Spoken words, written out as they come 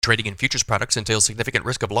Trading in futures products entails significant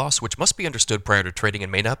risk of loss, which must be understood prior to trading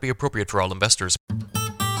and may not be appropriate for all investors.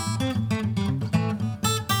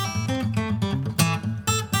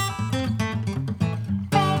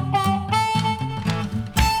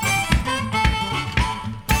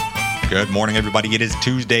 Good morning, everybody. It is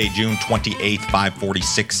Tuesday, June 28th,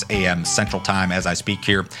 5:46 a.m. Central Time as I speak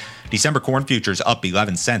here. December corn futures up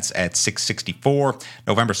 11 cents at 6.64.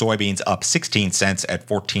 November soybeans up 16 cents at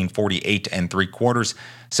 14.48 and 3/4.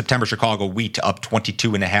 September Chicago wheat up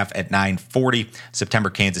 22.5 at 9.40. September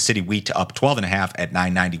Kansas City wheat up 12.5 at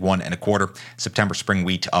 9.91 and 1/4. September spring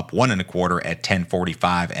wheat up 1 1/4 at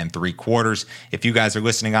 10.45 and 3/4. If you guys are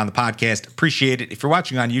listening on the podcast, appreciate it. If you're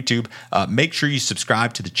watching on YouTube, make sure you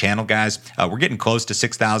subscribe to the channel, guys. We're getting close to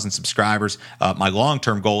 6,000 subscribers. My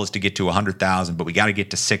long-term goal is to get to 100,000, but we got to get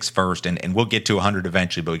to 6 first, and we'll get to 100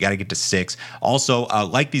 eventually, but we got to get to 6. Also,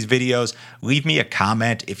 like these videos, leave me a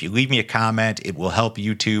comment. If you leave me a comment, it will help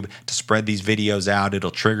YouTube to spread these videos out.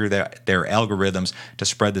 It'll trigger their algorithms to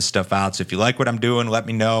spread this stuff out. So if you like what I'm doing, let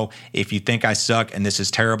me know. If you think I suck and this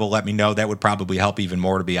is terrible, let me know. That would probably help even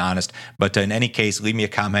more, to be honest. But in any case, leave me a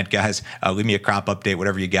comment, guys. Leave me a crop update,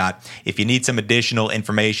 whatever you got. If you need some additional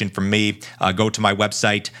information from me, go to my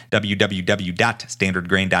website,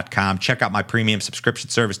 www.standardgrain.com. Check out my premium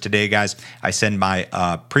subscription service today, guys. I send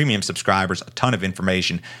my premium subscribers a ton of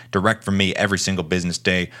information direct from me every single business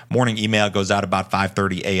day. Morning email goes out about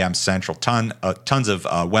 5:30 a.m. Central. Tons of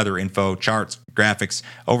weather info, charts, graphics,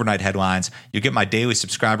 overnight headlines. You get my daily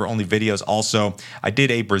subscriber-only videos. Also, I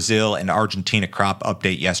did a Brazil and Argentina crop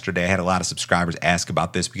update yesterday. I had a lot of subscribers ask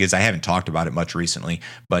about this because I haven't talked about it much recently,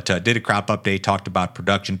 but did a crop update, talked about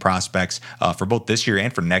production prospects for both this year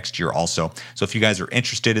and for next year also. So if you guys are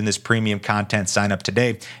interested in this premium content, sign up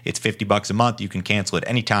today. It's $50 a month. You can cancel it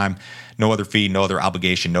anytime. No other fee, no other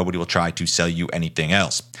obligation. Nobody will try to sell you anything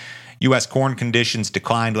else. U.S. corn conditions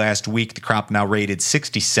declined last week. The crop now rated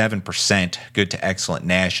 67% good to excellent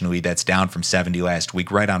nationally. That's down from 70 last week,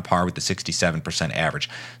 right on par with the 67% average.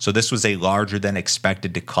 So this was a larger than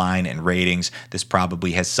expected decline in ratings. This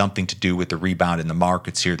probably has something to do with the rebound in the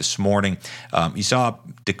markets here this morning. You saw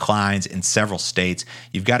declines in several states.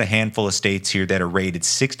 You've got a handful of states here that are rated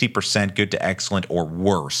 60% good to excellent or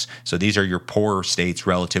worse. So these are your poorer states,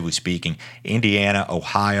 relatively speaking. Indiana,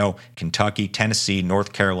 Ohio, Kentucky, Tennessee,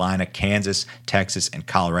 North Carolina, Kansas, Texas, and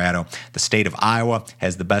Colorado. The state of Iowa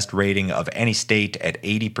has the best rating of any state at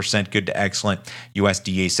 80% good to excellent.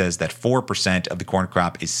 USDA says that 4% of the corn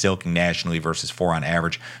crop is silking nationally versus 4 on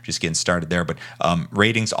average. Just getting started there, but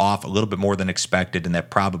ratings off a little bit more than expected, and that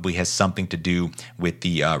probably has something to do with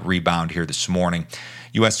the rebound here this morning.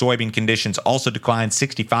 U.S. soybean conditions also declined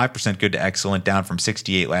 65% good to excellent, down from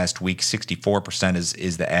 68 last week. 64%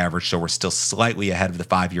 is the average, so we're still slightly ahead of the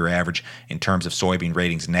 5-year average in terms of soybean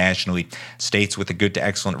ratings nationally. States with a good to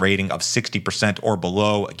excellent rating of 60% or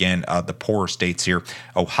below, again, the poorer states here: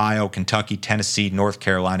 Ohio, Kentucky, Tennessee, North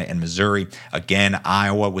Carolina, and Missouri. Again,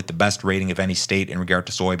 Iowa with the best rating of any state in regard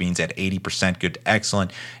to soybeans at 80% good to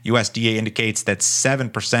excellent. USDA indicates that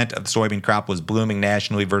 7% of the soybean crop was blooming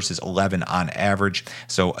nationally versus 11 on average.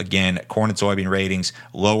 So again, corn and soybean ratings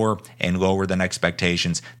lower and lower than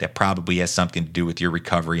expectations. That probably has something to do with your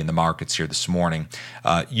recovery in the markets here this morning.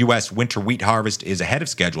 U.S. winter wheat harvest is ahead of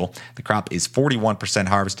schedule. The crop is 41%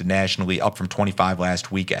 harvested nationally, up from 25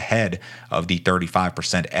 last week, ahead of the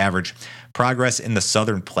 35% average. Progress in the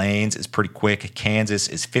southern plains is pretty quick. Kansas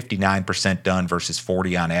is 59% done versus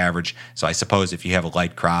 40 on average. So I suppose if you have a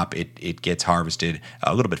light crop, it gets harvested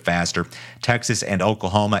a little bit faster. Texas and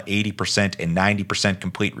Oklahoma, 80% and 90%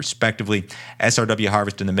 complete respectively. SRW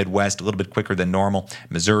harvest in the Midwest a little bit quicker than normal.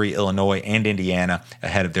 Missouri, Illinois, and Indiana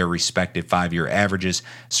ahead of their respective 5-year averages.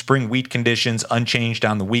 Spring wheat conditions unchanged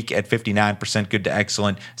on the week at 59% good to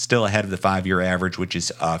excellent, still ahead of the 5-year average, which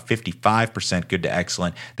is 55% good to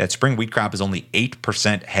excellent. That spring wheat crop is only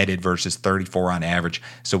 8% headed versus 34 on average.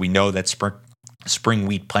 So we know that spring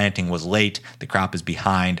wheat planting was late. The crop is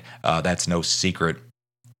behind. That's no secret.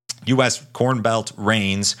 U.S. Corn Belt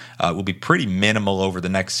rains will be pretty minimal over the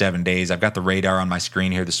next 7 days. I've got the radar on my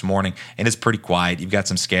screen here this morning, and it's pretty quiet. You've got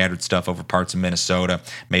some scattered stuff over parts of Minnesota,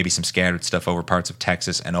 maybe some scattered stuff over parts of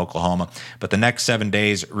Texas and Oklahoma. But the next 7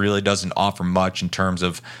 days really doesn't offer much in terms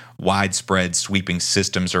of widespread sweeping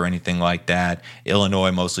systems or anything like that.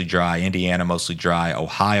 Illinois mostly dry, Indiana mostly dry,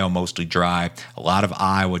 Ohio mostly dry, a lot of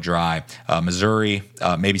Iowa dry, Missouri,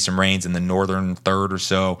 maybe some rains in the northern third or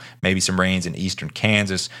so, maybe some rains in eastern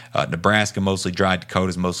Kansas, Nebraska mostly dry,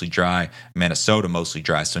 Dakota's mostly dry, Minnesota mostly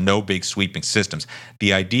dry, so no big sweeping systems.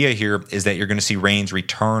 The idea here is that you're going to see rains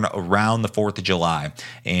return around the 4th of July,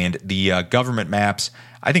 and the government maps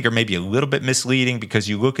I think are maybe a little bit misleading because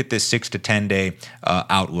you look at this 6 to 10 day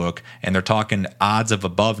outlook, and they're talking odds of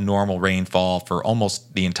above normal rainfall for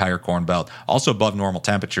almost the entire Corn Belt, also above normal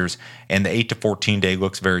temperatures, and the 8 to 14 day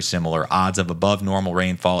looks very similar, odds of above normal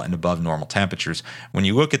rainfall and above normal temperatures. When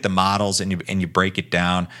you look at the models and you break it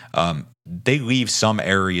down, they leave some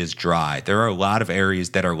areas dry. There are a lot of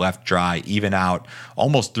areas that are left dry, even out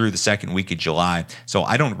almost through the second week of July. So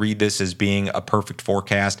I don't read this as being a perfect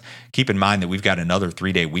forecast. Keep in mind that we've got another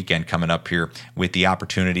 3-day weekend coming up here with the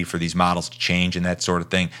opportunity for these models to change and that sort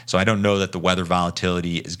of thing. So I don't know that the weather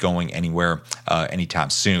volatility is going anywhere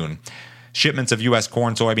anytime soon. Shipments of U.S.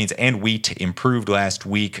 corn, soybeans, and wheat improved last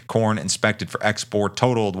week. Corn inspected for export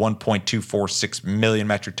totaled 1.246 million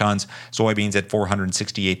metric tons, soybeans at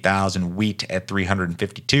 468,000, wheat at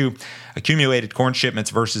 352. Accumulated corn shipments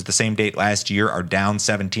versus the same date last year are down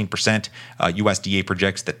 17%. USDA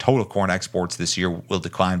projects that total corn exports this year will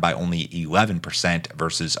decline by only 11%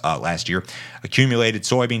 versus last year. Accumulated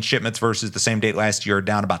soybean shipments versus the same date last year are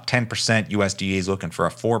down about 10%. USDA is looking for a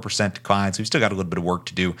 4% decline, so we've still got a little bit of work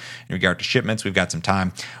to do in regard to shipments. We've got some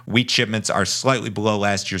time. Wheat shipments are slightly below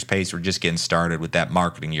last year's pace. We're just getting started with that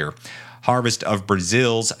marketing year. Harvest of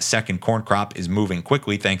Brazil's second corn crop is moving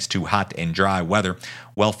quickly thanks to hot and dry weather.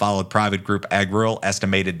 Well-followed private group Agrural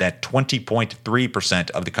estimated that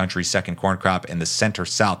 20.3% of the country's second corn crop in the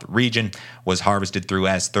center-south region was harvested through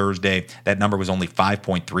last Thursday. That number was only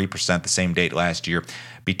 5.3% the same date last year.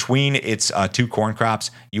 Between its two corn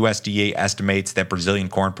crops, USDA estimates that Brazilian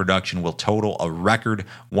corn production will total a record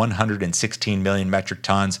 116 million metric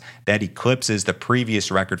tons. That eclipses the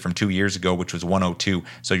previous record from 2 years ago, which was 102.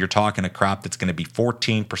 So you're talking a crop that's going to be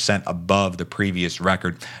 14% above the previous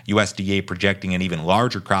record. USDA projecting an even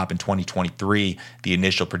larger crop in 2023. The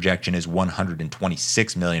initial projection is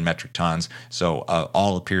 126 million metric tons. So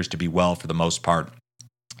all appears to be well for the most part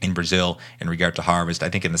in Brazil in regard to harvest. I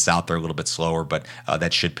think in the south they're a little bit slower, but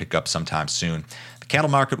that should pick up sometime soon. The cattle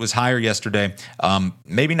market was higher yesterday.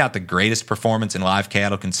 Maybe not the greatest performance in live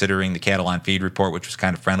cattle considering the cattle on feed report, which was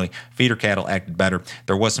kind of friendly. Feeder cattle acted better.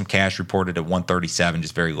 There was some cash reported at 137,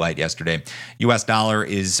 just very light yesterday. U.S. dollar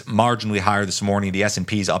is marginally higher this morning. The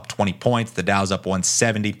S&P is up 20 points. The Dow's up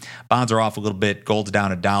 170. Bonds are off a little bit. Gold's down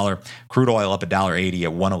 $1. Crude oil up $1.80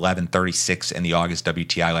 at 111.36 in the August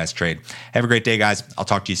WTI last trade. Have a great day, guys. I'll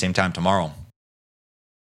talk to you same time tomorrow.